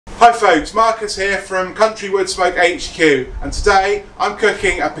Hi folks, Marcus here from CountryWoodSmoke HQ, and today I'm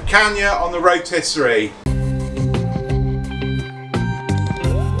cooking a picanha on the rotisserie.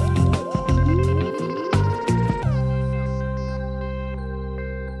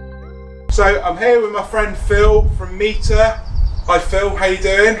 So I'm here with my friend Phil from Meter. Hi Phil, how you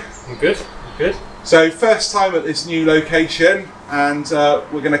doing? I'm good, I'm good. So first time at this new location, and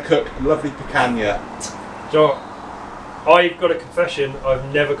we're going to cook a lovely picanha. Joe, I've got a confession,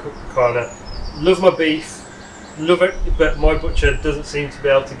 I've never cooked picanha. Love my beef, love it, but my butcher doesn't seem to be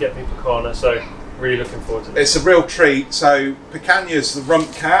able to get me picanha, so really looking forward to this. It's a real treat. So picanha is the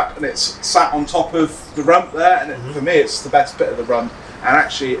rump cap, and it's sat on top of the rump there, and for me it's the best bit of the rump, and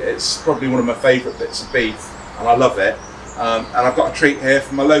actually it's probably one of my favourite bits of beef, and I love it. And I've got a treat here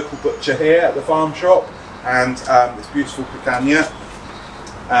from my local butcher here at the farm shop, and this beautiful picanha,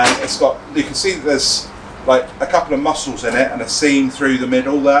 and it's got, you can see that there's like a couple of muscles in it and a seam through the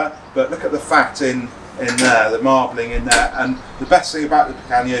middle there, but look at the fat in there, the marbling in there. And the best thing about the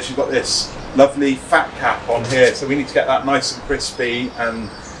picanha is you've got this lovely fat cap on here, so we need to get that nice and crispy, and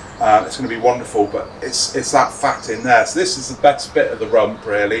it's going to be wonderful, but it's that fat in there. So this is the best bit of the rump,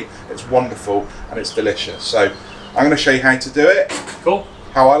 really. It's wonderful and it's delicious. So I'm going to show you how to do it. Cool.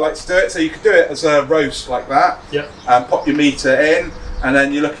 How I like to do it. So you could do it as a roast like that. Yep. Pop your meter in, and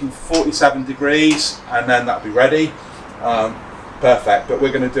then you're looking for 47 degrees, and then that'll be ready. Perfect. But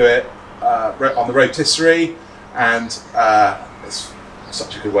we're going to do it on the rotisserie, and it's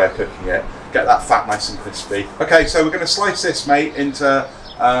such a good way of cooking it. Get that fat nice and crispy. Okay, so we're going to slice this, mate, into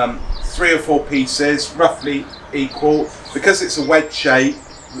 3 or 4 pieces, roughly equal. Because it's a wedge shape,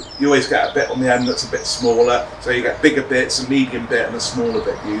 you always get a bit on the end that's a bit smaller, so you get bigger bits, a medium bit and a smaller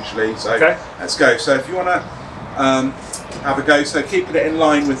bit usually. So okay, let's go. So if you want to have a go, so keeping it in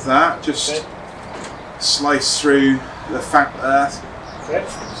line with that, just slice through the fat there. Okay,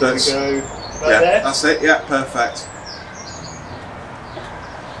 so it's, go right yeah, there. that's it, yeah, perfect.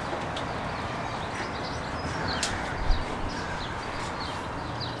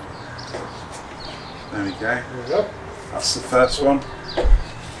 There we go. There we go. That's the first one.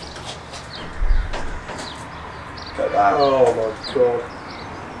 Look at that. Oh my god.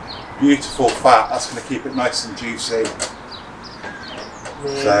 Beautiful fat, that's going to keep it nice and juicy.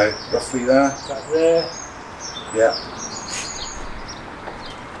 So, roughly there. Back there. Yeah.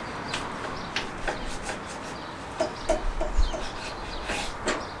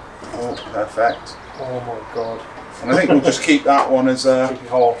 Oh, perfect. Oh my god. And I think we'll just keep that one as a... Keep it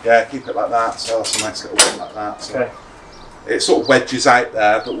whole. Yeah, keep it like that, so that's a nice little bit like that. So okay. It sort of wedges out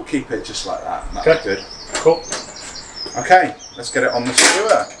there, but we'll keep it just like that. That'll be good. Cool. Okay, let's get it on the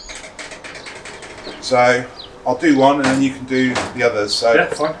skewer. So I'll do one and then you can do the others. So yeah,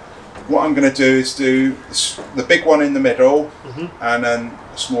 fine. What I'm going to do is do the big one in the middle, and then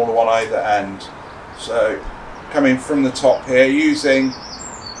a smaller one either end. So coming from the top here, using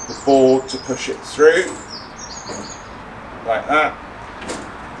the board to push it through, like that.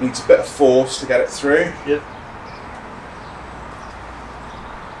 Needs a bit of force to get it through. Yep.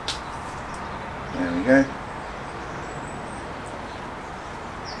 There we go.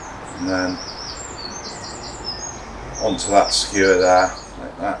 And then onto that skewer there,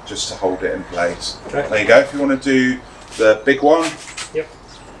 like that, just to hold it in place. Okay. There you go. If you want to do the big one, yep,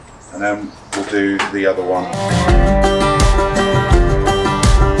 and then we'll do the other one.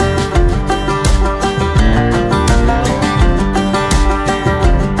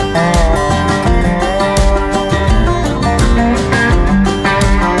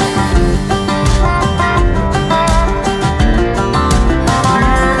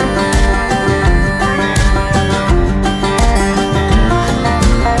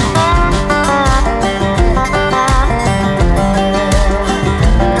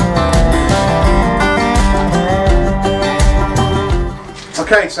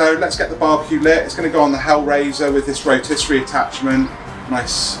 Okay, so let's get the barbecue lit. It's going to go on the Hellrazr with this rotisserie attachment.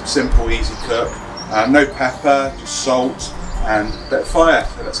 Nice, simple, easy cook. No pepper, just salt and a bit of fire.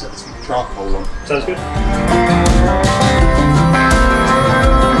 So let's get some charcoal on. Sounds good.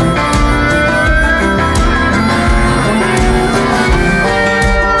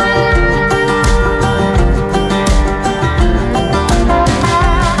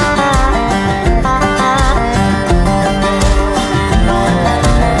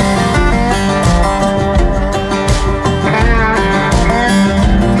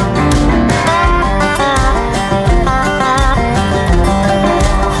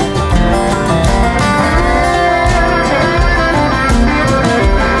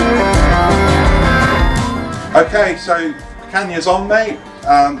 Okay, so picanha's on, mate.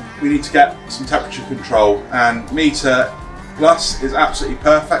 We need to get some temperature control, and Meter Plus is absolutely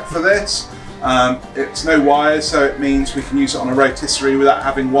perfect for this. It's no wires, so it means we can use it on a rotisserie without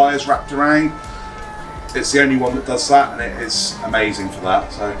having wires wrapped around. It's the only one that does that, and it is amazing for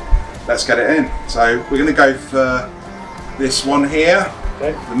that. So let's get it in. So we're going to go for this one here,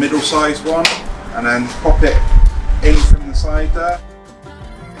 okay, the middle-sized one, and then pop it in from the side there.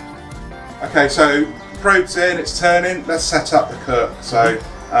 Okay, so probe's in, it's turning. Let's set up the cook. So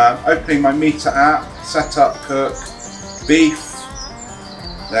opening my meter app, set up cook, beef.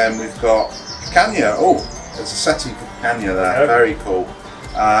 Then we've got picanha. Oh, there's a setting for picanha there. Yep. Very cool.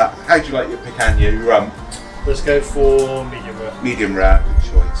 How do you like your picanha, your rump? Let's go for medium rare. Medium rare,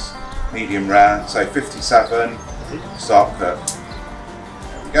 good choice. Medium rare. So 57. Start cook.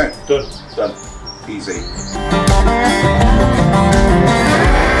 There we go. Done. Done. Easy.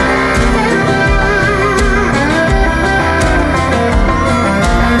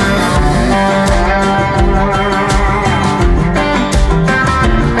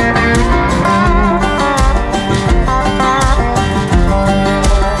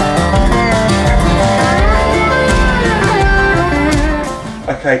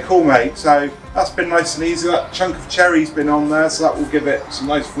 Okay, cool mate, so that's been nice and easy. That chunk of cherry's been on there, so that will give it some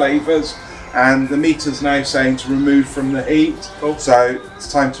nice flavours. And the meter's now saying to remove from the heat, cool. So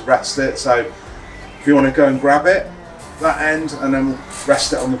it's time to rest it. So if you want to go and grab it, that end, and then we'll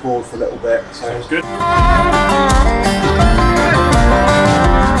rest it on the board for a little bit. So. Sounds good.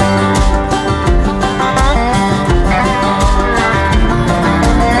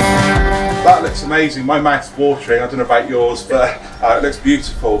 That looks amazing. My mouth's watering. I don't know about yours, but it looks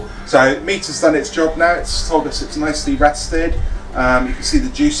beautiful. So meter's done its job now. It's told us it's nicely rested. You can see the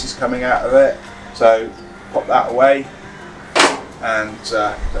juices coming out of it. So pop that away, and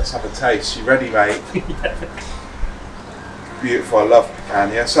let's have a taste. You ready, mate? Yeah. Beautiful. I love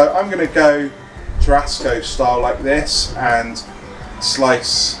picanha. So I'm going to go churrasco style like this and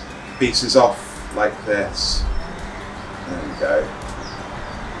slice pieces off like this. There we go.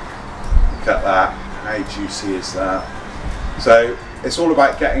 Look at that, how juicy is that? So it's all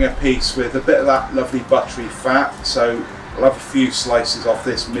about getting a piece with a bit of that lovely buttery fat. So I'll have a few slices off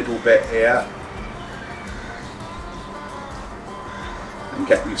this middle bit here and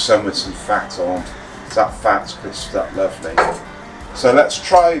get you some with some fat on. So that fat's crisped up lovely. So let's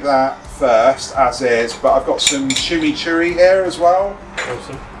try that first as is, but I've got some chimichurri here as well.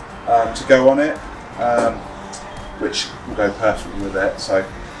 Awesome. To go on it, which will go perfectly with it. So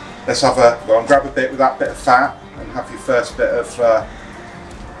let's have go and grab a bit with that bit of fat and have your first bit of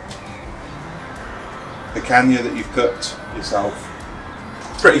picanha that you've cooked yourself.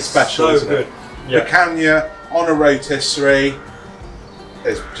 Pretty special, so isn't good. it? Yeah. Picanha on a rotisserie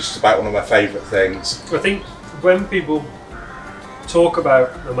is just about one of my favourite things. I think when people talk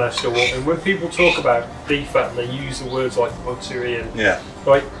about the master walk, and when people talk about beef fat and they use the words like rotisserie and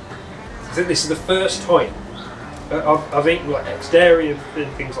like, I think this is the first time I've eaten like ex-dairy and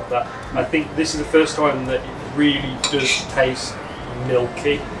things like that. I think this is the first time that it really does taste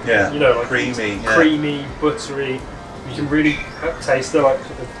milky. Yeah, you know, like creamy, creamy, buttery. You can really taste the like.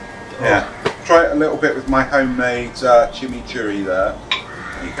 Yeah, try it a little bit with my homemade chimichurri there.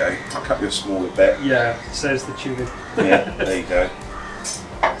 There you go. I'll cut you a smaller bit. Yeah, says the chewing. Yeah, there you go.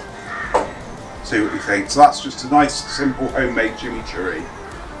 See what you think. So that's just a nice, simple homemade chimichurri.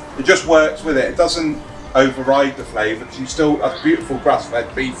 It just works with it. It doesn't override the flavour, because you still, that's beautiful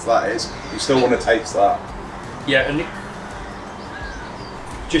grass-fed beef that is, you still want to taste that. Yeah, and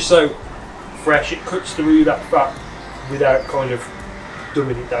just so fresh, it cuts through that fat without kind of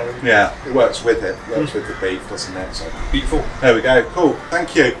dumbing it down. Yeah, it works with it, works with the beef, doesn't it? So beautiful. There we go, cool,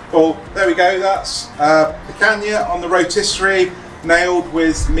 thank you. Well, there we go, that's picanha on the rotisserie, nailed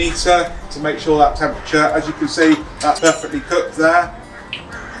with meter to make sure that temperature, as you can see, that's perfectly cooked there.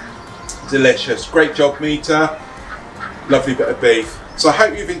 Delicious, great job meter, lovely bit of beef. So I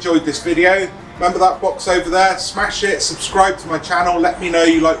hope you've enjoyed this video. Remember that box over there, smash it, subscribe to my channel, let me know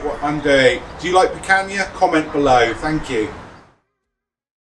you like what I'm doing. Do you like picanha? Comment below, thank you.